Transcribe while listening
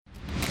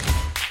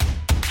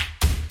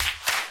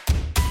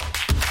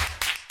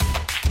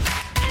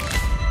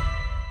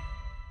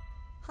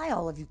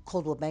all of you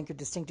Coldwell Banker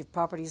Distinctive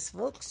Properties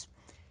folks.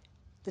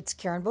 It's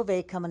Karen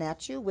Beauvais coming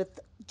at you with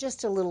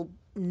just a little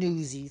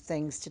newsy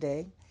things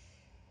today.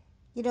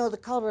 You know, the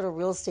Colorado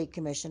Real Estate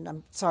Commission,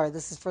 I'm sorry,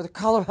 this is for the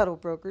Colorado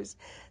brokers.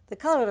 The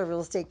Colorado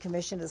Real Estate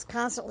Commission is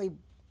constantly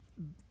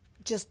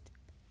just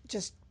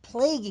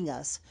plaguing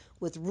us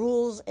with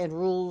rules and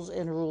rules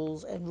and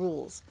rules and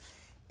rules.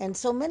 And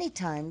so many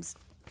times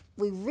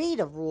we read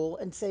a rule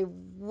and say,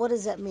 what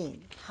does that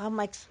mean? How am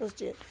I supposed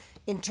to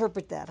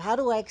interpret that? How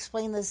do I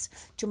explain this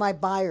to my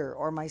buyer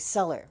or my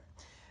seller?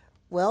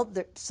 Well,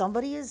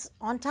 somebody is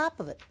on top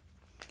of it.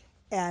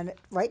 And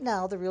right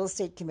now, the Real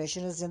Estate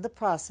Commission is in the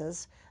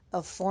process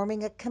of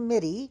forming a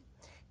committee.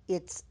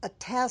 It's a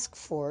task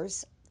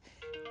force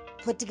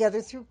put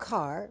together through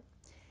CAR,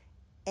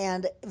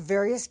 and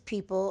various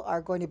people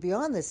are going to be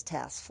on this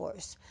task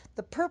force.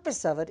 The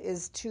purpose of it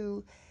is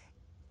to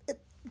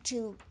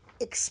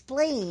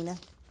explain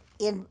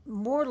in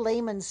more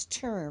layman's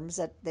terms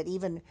that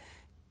even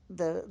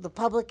the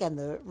public and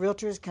the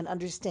realtors can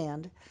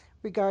understand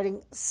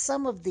regarding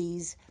some of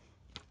these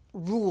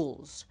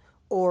rules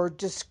or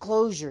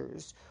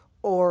disclosures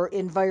or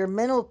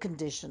environmental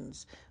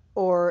conditions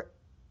or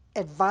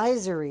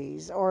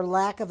advisories or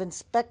lack of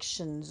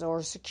inspections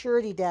or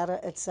security data,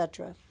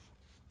 etc.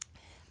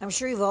 I'm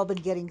sure you've all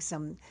been getting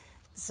some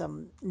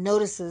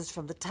notices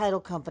from the title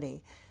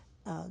company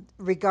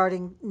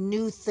regarding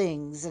new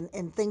things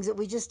and things that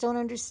we just don't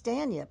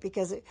understand yet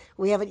because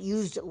we haven't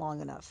used it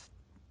long enough.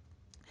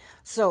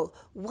 So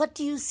what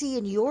do you see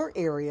in your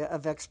area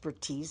of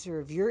expertise or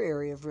of your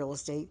area of real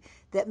estate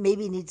that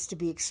maybe needs to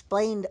be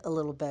explained a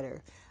little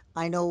better?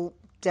 I know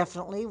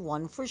definitely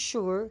one for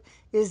sure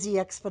is the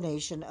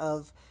explanation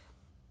of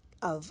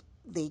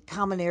the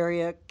common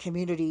area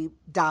community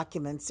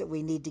documents that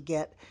we need to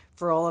get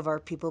for all of our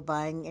people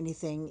buying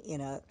anything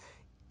in a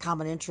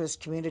common interest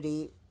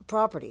community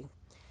property.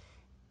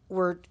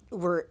 We're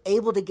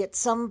able to get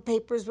some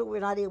papers, but we're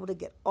not able to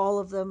get all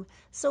of them.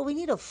 So we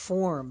need a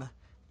form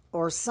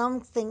or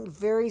something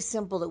very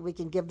simple that we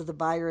can give to the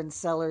buyer and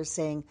seller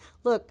saying,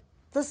 look,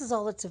 this is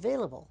all that's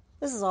available.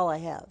 This is all I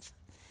have.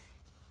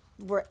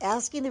 We're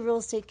asking the Real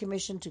Estate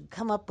Commission to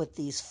come up with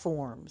these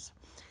forms.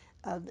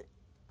 And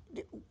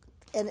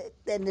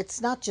it's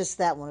not just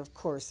that one, of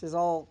course. There's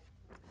all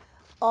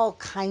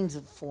kinds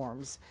of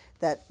forms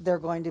that they're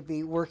going to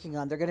be working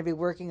on. They're going to be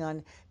working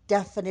on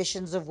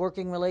definitions of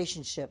working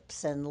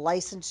relationships and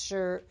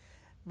licensure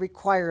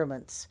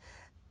requirements,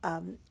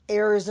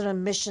 errors and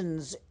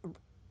omissions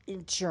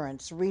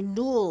insurance,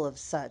 renewal of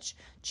such,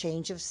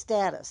 change of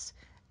status,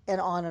 and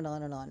on and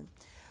on and on.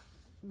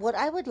 What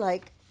I would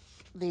like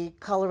the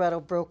Colorado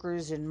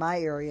brokers in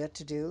my area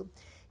to do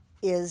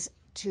is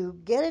to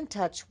get in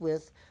touch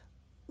with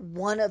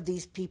one of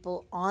these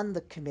people on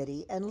the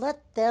committee and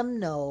let them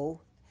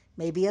know,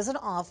 maybe as an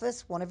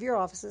office, one of your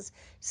offices,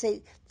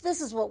 say,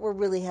 this is what we're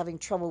really having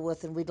trouble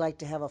with and we'd like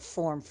to have a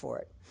form for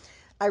it.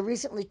 I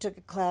recently took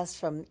a class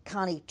from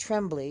Connie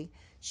Tremblay.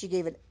 She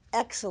gave an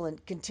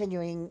excellent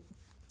continuing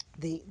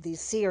the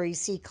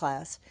CREC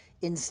class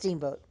in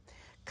Steamboat.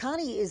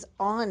 Connie is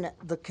on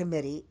the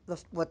committee,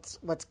 what's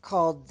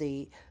called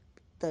the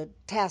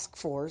task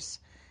force,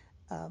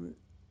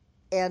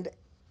 and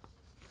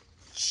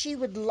she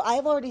would.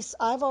 I've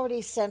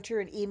already sent her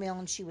an email,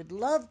 and she would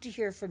love to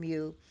hear from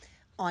you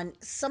on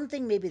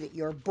something maybe that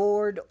your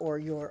board or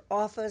your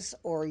office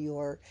or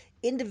your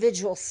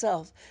individual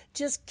self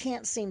just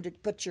can't seem to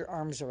put your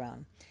arms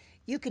around.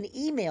 You can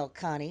email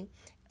Connie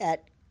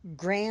at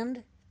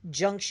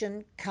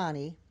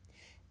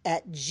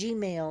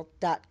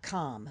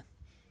grandjunctionconnie@gmail.com.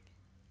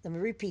 Let me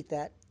repeat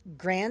that,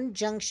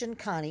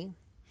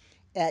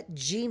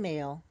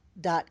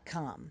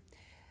 grandjunctionconnie@gmail.com.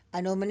 I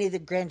know many of the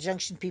Grand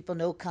Junction people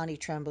know Connie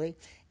Tremblay,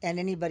 and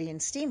anybody in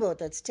Steamboat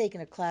that's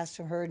taken a class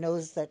from her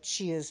knows that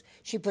she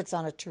puts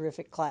on a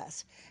terrific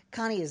class.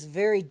 Connie is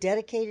very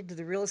dedicated to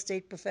the real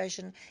estate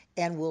profession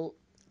and will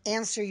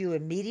answer you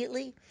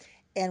immediately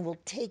and will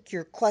take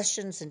your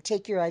questions and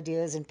take your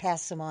ideas and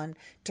pass them on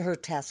to her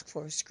task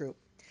force group.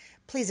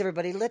 Please,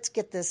 everybody, let's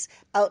get this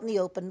out in the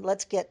open.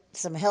 Let's get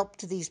some help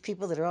to these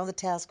people that are on the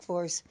task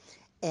force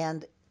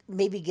and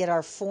maybe get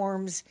our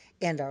forms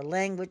and our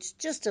language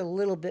just a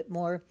little bit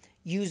more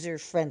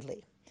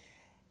user-friendly.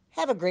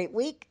 Have a great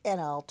week, and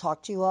I'll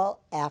talk to you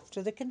all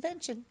after the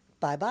convention.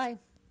 Bye-bye.